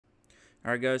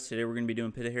Alright guys, today we're going to be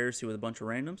doing Pit of Heresy with a bunch of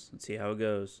randoms. Let's see how it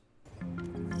goes.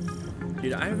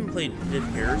 Dude, I haven't played Pit of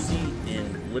Heresy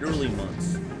in literally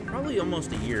months. Probably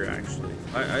almost a year, actually.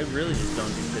 I really just don't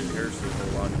do Pit of Heresy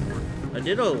a lot anymore. I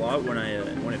did a lot when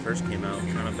it first came out,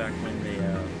 kind of back when they,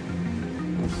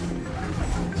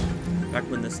 back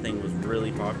when this thing was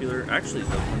really popular. Actually,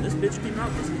 though, when this bitch came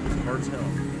out, this thing was hard as hell.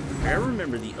 I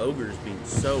remember the ogres being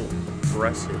so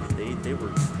aggressive. They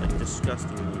were, like,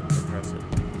 disgustingly aggressive.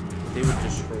 They would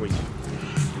destroy you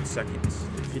in seconds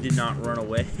if you did not run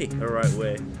away the right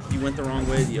way. If you went the wrong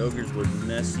way, the ogres would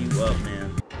mess you up,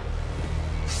 man.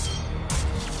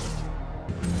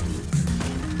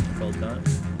 Felt that.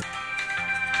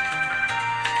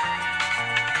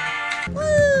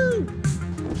 Woo!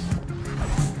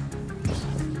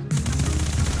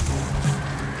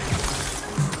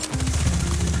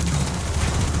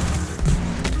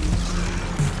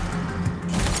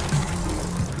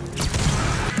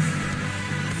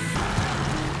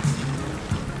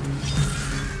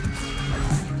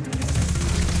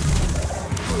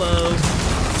 Hello.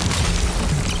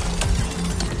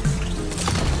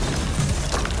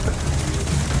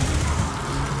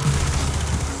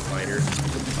 Spider.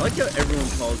 I like how everyone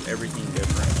calls everything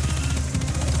different.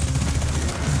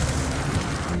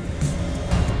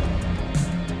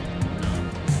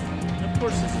 And of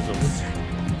course this is a wizard.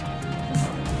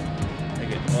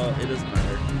 Okay, well, it doesn't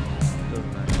matter. It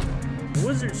doesn't matter. The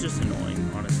wizard's just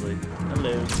annoying, honestly.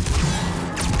 Hello.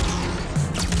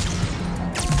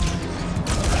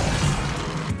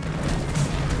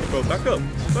 Bro, back up!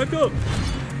 Back up!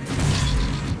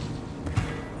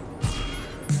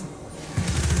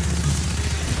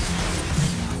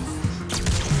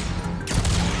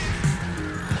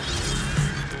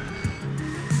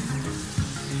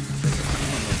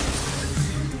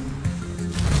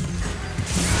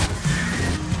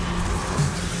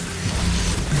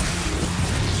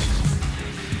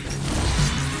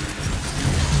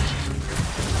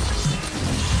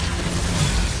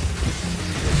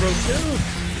 Bro, chill!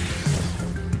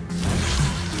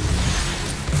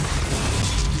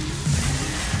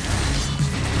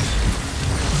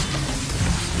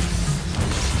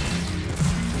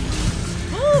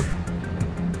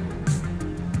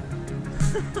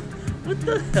 What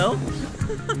the hell?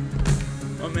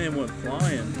 My man went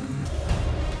flying.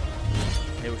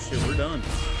 Hey, well, shit, we're done.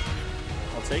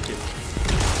 I'll take it.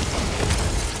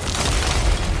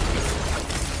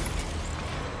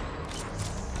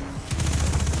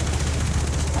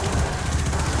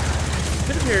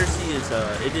 Pit of Heresy is,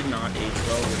 it did not age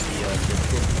well with the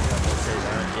difficulty, I will say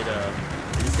that.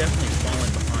 It is definitely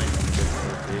falling behind on the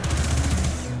difficulty.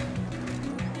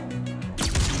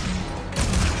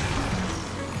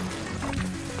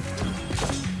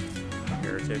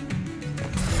 I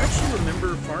actually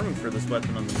remember farming for this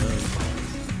weapon on the moon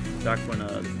back when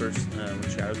when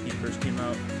Shadow King first came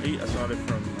out. I got it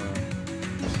from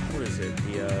what is it?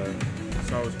 The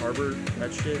Star Wars Harbor,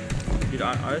 that shit. Dude,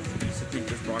 I used to think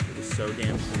this rocket was so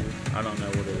damn cool. I don't know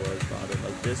what it was about it.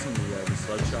 Like this and the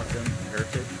slug shotgun, the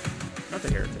Heretic. Not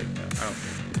the Heretic. I don't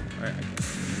think. I can't remember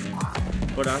the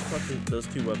name. But I thought that those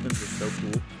two weapons were so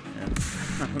cool. And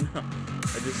I don't know.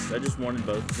 I just wanted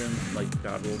both of them, like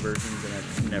God Roll versions, and I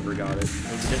just never got it.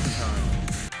 It was a different time.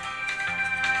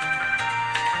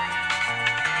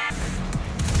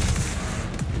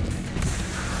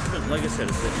 But like I said,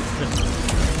 it's been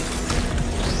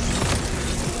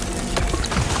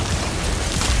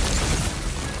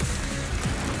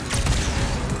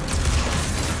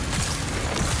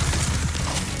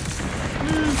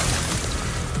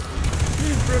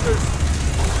brothers.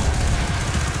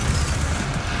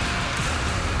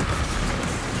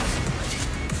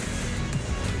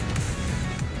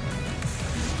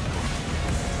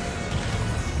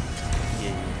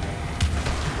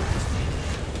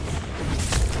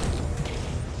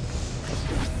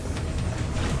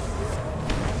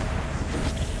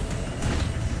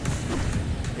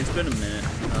 It's been a minute.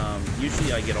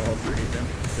 Usually I get all three of them.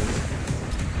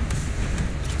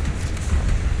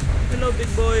 Hello,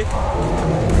 big boy.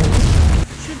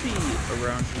 Should be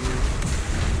around here.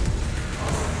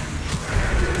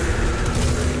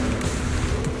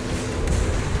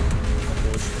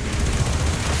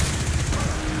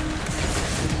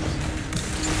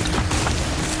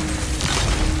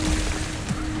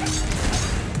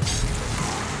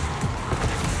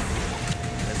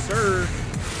 Yes, sir.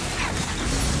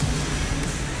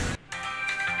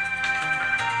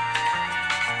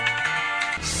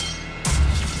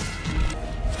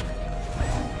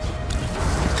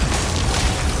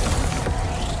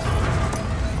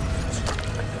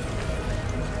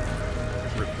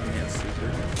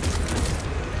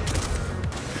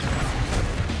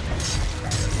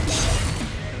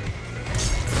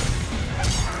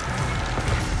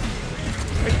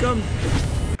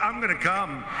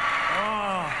 come.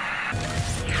 Oh.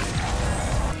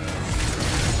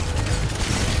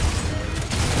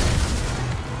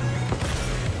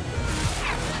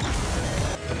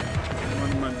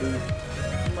 Come on, boo.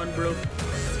 Come on, bro.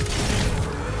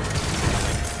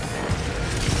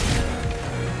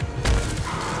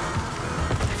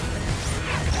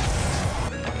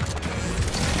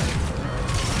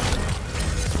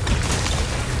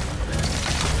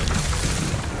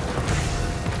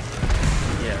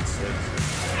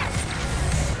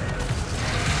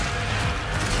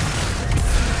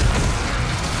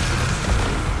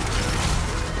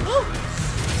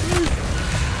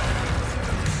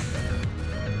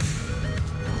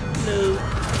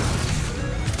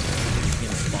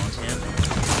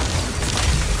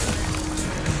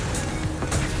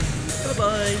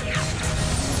 Bye-bye.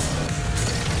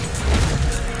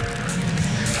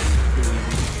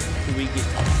 Too easy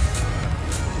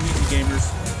gamers.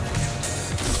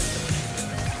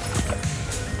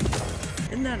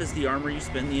 And that is the armor you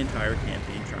spend the entire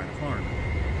campaign trying to farm.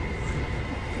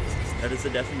 That is the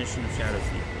definition of Shadow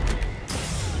Thief.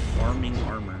 Farming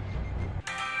armor.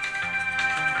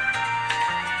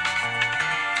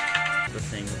 The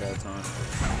thing of all time.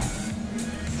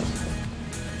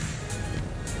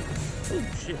 Oh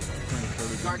shit.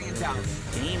 Guardians out.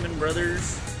 Gaming,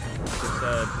 brothers.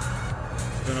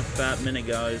 It's been a fat minute,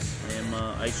 guys.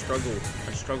 I struggle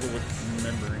with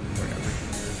remembering where everything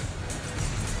is.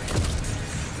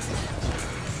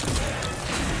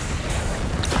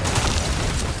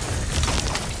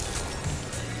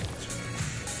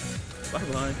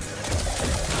 Bye-bye.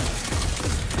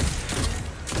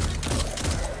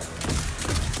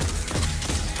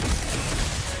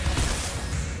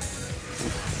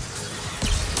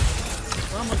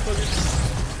 Well, motherfuckers.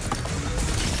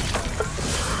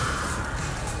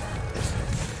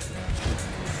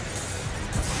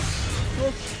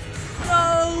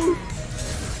 No!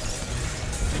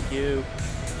 Thank you.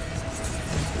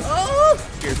 Oh!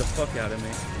 Scared the fuck out of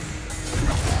me.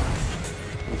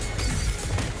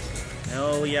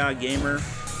 Hell yeah, gamer.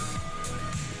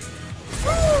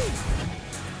 Woo!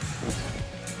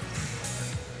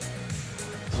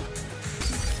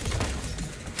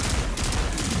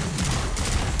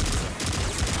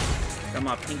 Got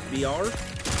my pink VR.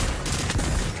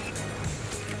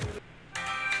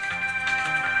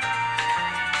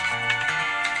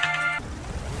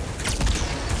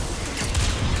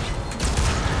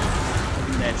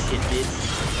 That shit, bitch.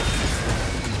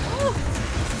 Oh!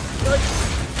 Good.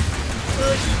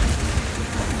 Good.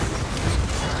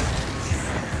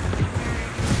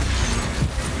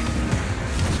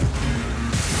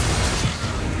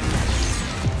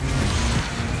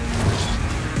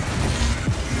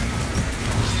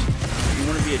 You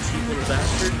want to be a cheap little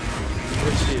bastard?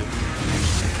 What do you do?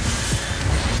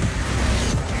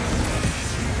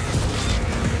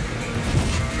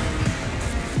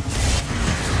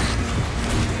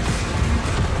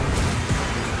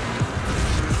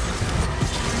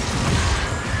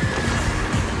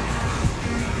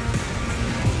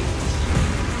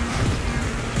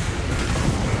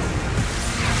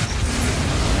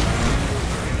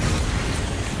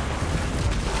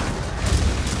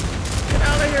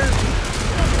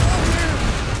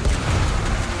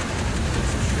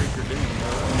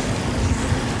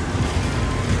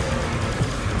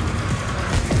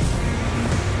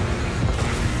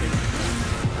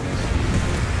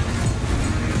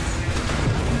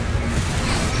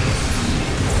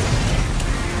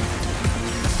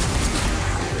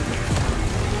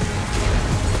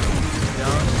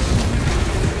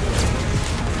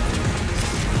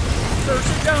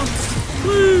 Sit down,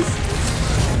 please.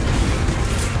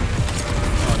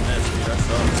 Oh, nasty, that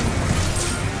sucks.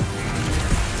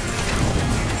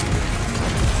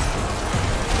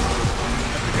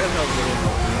 I forgot how little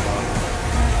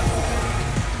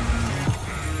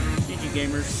GG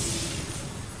gamers.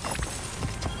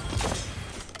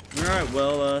 Alright,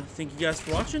 well, thank you guys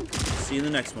for watching. See you in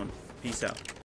the next one. Peace out.